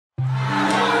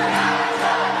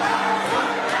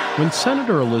When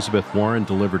Senator Elizabeth Warren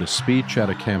delivered a speech at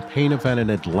a campaign event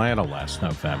in Atlanta last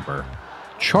November,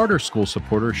 charter school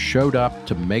supporters showed up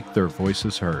to make their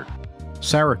voices heard.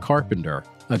 Sarah Carpenter,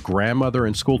 a grandmother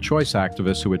and school choice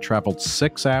activist who had traveled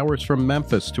 6 hours from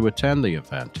Memphis to attend the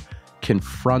event,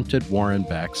 confronted Warren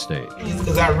backstage.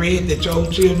 Because I read that your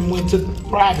children went to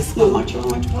private school. My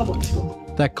children went to public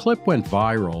school. That clip went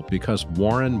viral because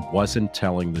Warren wasn't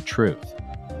telling the truth.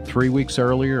 3 weeks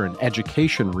earlier, an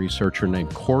education researcher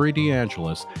named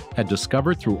DeAngelis had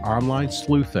discovered through online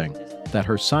sleuthing that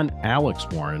her son Alex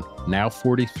Warren, now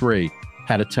 43,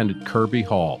 had attended Kirby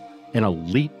Hall, an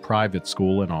elite private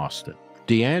school in Austin.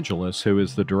 DeAngelis, who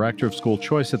is the director of school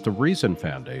choice at the Reason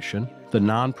Foundation, the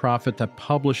nonprofit that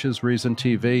publishes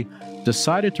ReasonTV,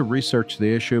 decided to research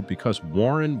the issue because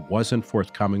Warren wasn't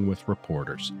forthcoming with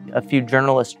reporters. A few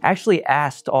journalists actually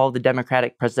asked all the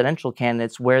Democratic presidential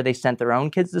candidates where they sent their own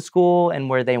kids to school and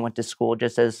where they went to school,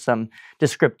 just as some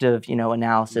descriptive,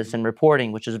 analysis and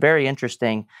reporting, which is very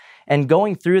interesting. And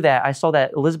going through that, I saw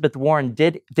that Elizabeth Warren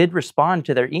did respond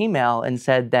to their email and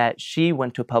said that she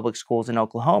went to public schools in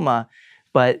Oklahoma,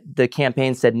 but the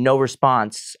campaign said no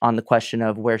response on the question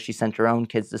of where she sent her own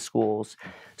kids to schools.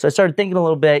 So I started thinking a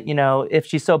little bit, if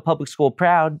she's so public school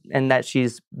proud and that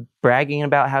she's bragging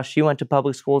about how she went to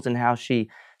public schools and how she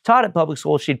taught at public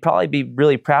schools, she'd probably be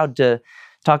really proud to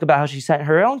talk about how she sent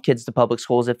her own kids to public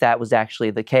schools if that was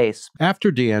actually the case.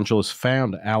 After DeAngelis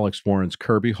found Alex Warren's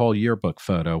Kirby Hall yearbook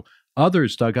photo,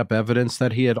 others dug up evidence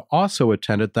that he had also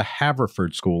attended the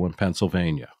Haverford School in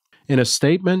Pennsylvania. In a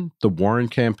statement, the Warren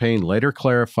campaign later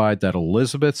clarified that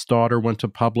Elizabeth's daughter went to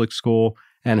public school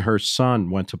and her son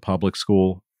went to public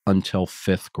school until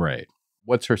 5th grade.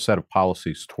 What's her set of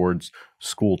policies towards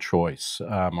school choice?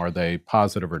 Are they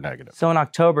positive or negative? So in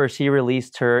October, she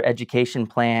released her education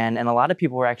plan, and a lot of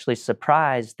people were actually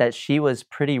surprised that she was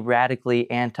pretty radically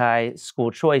anti-school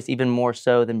choice, even more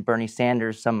so than Bernie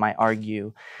Sanders, some might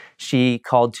argue. She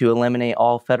called to eliminate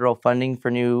all federal funding for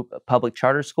new public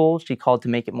charter schools. She called to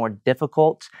make it more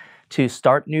difficult to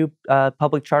start new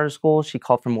public charter schools. She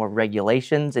called for more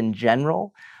regulations in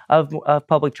general of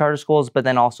public charter schools, but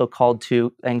then also called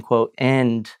to, end quote,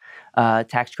 end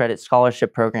tax credit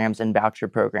scholarship programs and voucher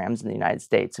programs in the United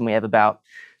States. And we have about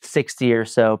 60 or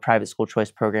so private school choice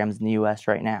programs in the U.S.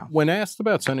 right now. When asked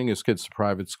about sending his kids to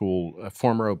private school,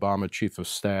 former Obama chief of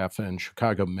staff and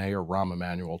Chicago Mayor Rahm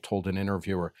Emanuel told an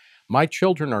interviewer, "My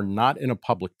children are not in a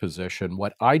public position.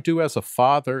 What I do as a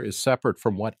father is separate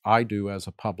from what I do as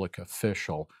a public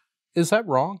official." Is that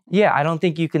wrong? Yeah, I don't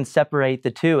think you can separate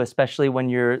the two, especially when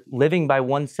you're living by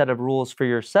one set of rules for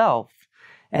yourself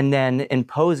and then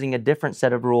imposing a different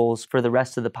set of rules for the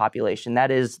rest of the population.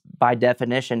 That is, by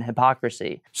definition,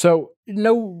 hypocrisy. So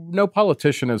no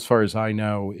politician, as far as I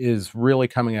know, is really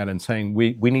coming out and saying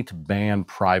we need to ban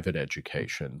private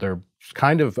education. They're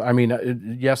kind of,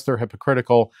 yes, they're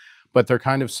hypocritical, but they're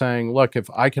kind of saying, look, if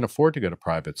I can afford to go to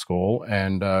private school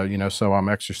and, so I'm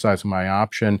exercising my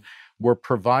option, we're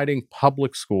providing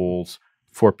public schools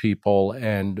for people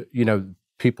and,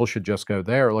 people should just go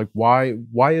there. Like, why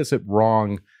is it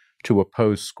wrong to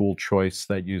oppose school choice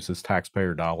that uses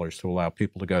taxpayer dollars to allow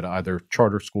people to go to either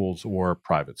charter schools or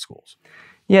private schools?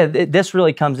 Yeah, this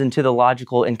really comes into the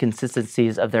logical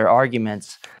inconsistencies of their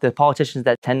arguments. The politicians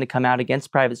that tend to come out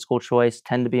against private school choice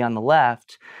tend to be on the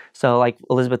left. So like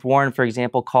Elizabeth Warren, for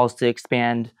example, calls to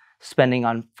expand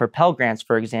spending for Pell Grants,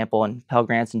 for example, and Pell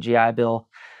Grants and GI Bill.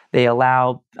 They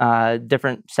allow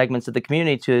different segments of the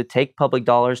community to take public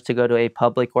dollars to go to a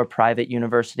public or private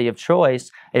university of choice,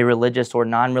 a religious or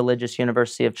non-religious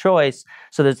university of choice.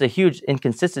 So there's a huge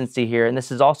inconsistency here. And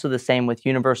this is also the same with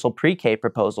universal pre-K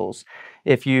proposals.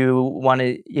 If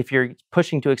you're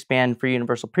pushing to expand for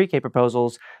universal pre-K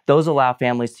proposals, those allow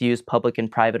families to use public and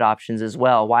private options as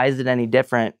well. Why is it any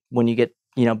different when you get,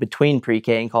 between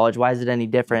pre-K and college? Why is it any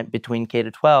different between K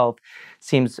to 12?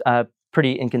 Seems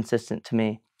pretty inconsistent to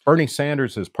me. Bernie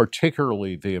Sanders is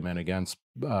particularly vehement against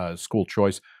school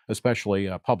choice, especially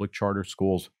public charter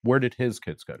schools. Where did his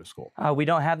kids go to school? We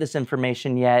don't have this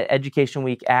information yet. Education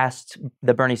Week asked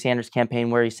the Bernie Sanders campaign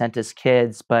where he sent his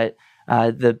kids, but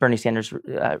the Bernie Sanders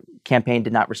campaign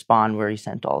did not respond where he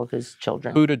sent all of his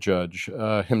children.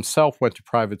 Buttigieg himself went to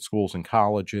private schools and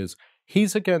colleges.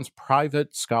 He's against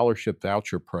private scholarship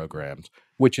voucher programs,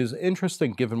 which is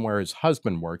interesting given where his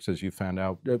husband works, as you found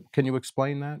out. Can you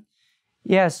explain that?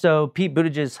 Yeah, so Pete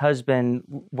Buttigieg's husband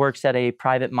works at a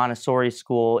private Montessori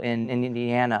school in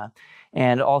Indiana.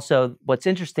 And also what's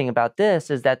interesting about this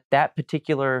is that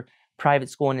particular private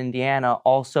school in Indiana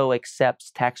also accepts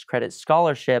tax credit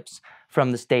scholarships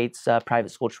from the state's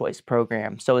private school choice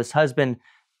program. So his husband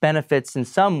benefits in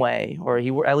some way, or he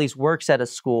at least works at a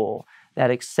school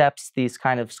that accepts these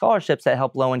kind of scholarships that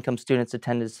help low-income students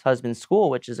attend his husband's school,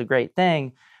 which is a great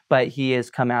thing, but he has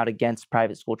come out against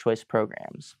private school choice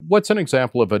programs. What's an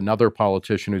example of another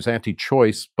politician who's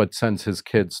anti-choice but sends his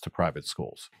kids to private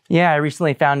schools? Yeah, I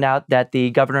recently found out that the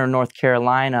governor of North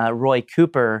Carolina, Roy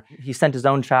Cooper, he sent his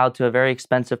own child to a very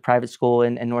expensive private school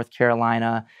in North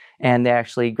Carolina, and they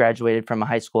actually graduated from a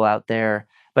high school out there.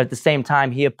 But at the same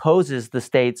time, he opposes the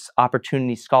state's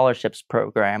Opportunity Scholarships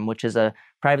Program, which is a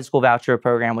private school voucher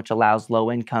program which allows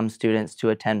low-income students to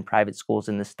attend private schools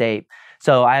in the state.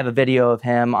 So I have a video of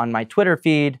him on my Twitter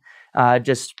feed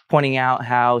just pointing out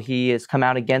how he has come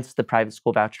out against the private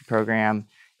school voucher program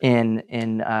in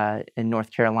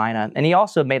North Carolina. And he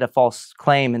also made a false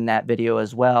claim in that video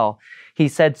as well. He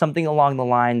said something along the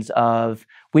lines of,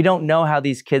 we don't know how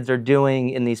these kids are doing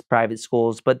in these private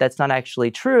schools, but that's not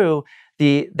actually true.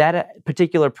 That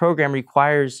particular program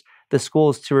requires the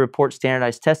schools to report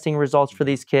standardized testing results for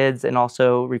these kids, and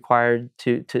also required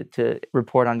to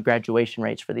report on graduation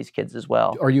rates for these kids as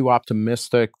well. Are you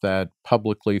optimistic that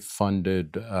publicly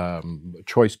funded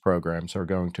choice programs are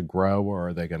going to grow, or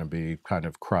are they going to be kind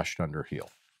of crushed under heel?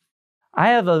 I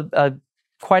have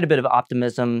quite a bit of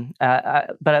optimism,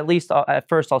 but at least at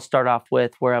first I'll start off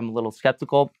with where I'm a little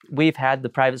skeptical. We've had the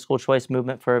private school choice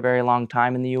movement for a very long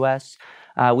time in the U.S.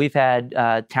 We've had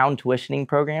town tuitioning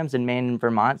programs in Maine and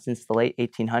Vermont since the late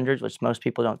 1800s, which most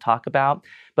people don't talk about.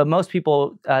 But most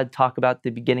people talk about the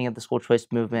beginning of the school choice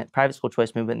movement, private school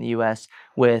choice movement in the U.S.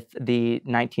 with the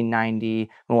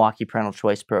 1990 Milwaukee Parental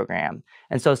Choice Program.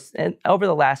 And so over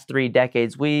the last 3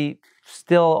 decades, we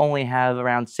still only have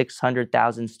around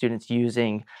 600,000 students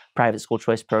using private school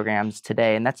choice programs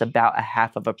today, and that's about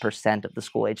 0.5% of the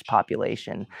school-age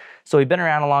population. So we've been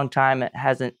around a long time. It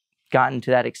hasn't gotten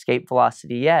to that escape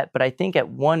velocity yet, but I think at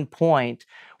one point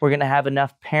we're going to have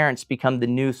enough parents become the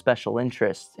new special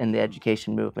interests in the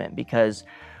education movement, because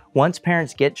once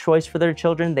parents get choice for their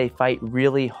children, they fight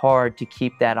really hard to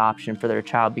keep that option for their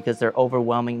child, because they're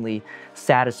overwhelmingly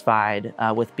satisfied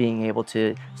with being able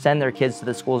to send their kids to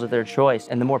the schools of their choice.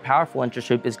 And the more powerful interest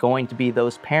group is going to be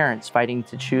those parents fighting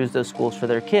to choose those schools for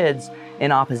their kids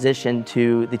in opposition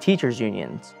to the teachers'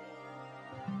 unions.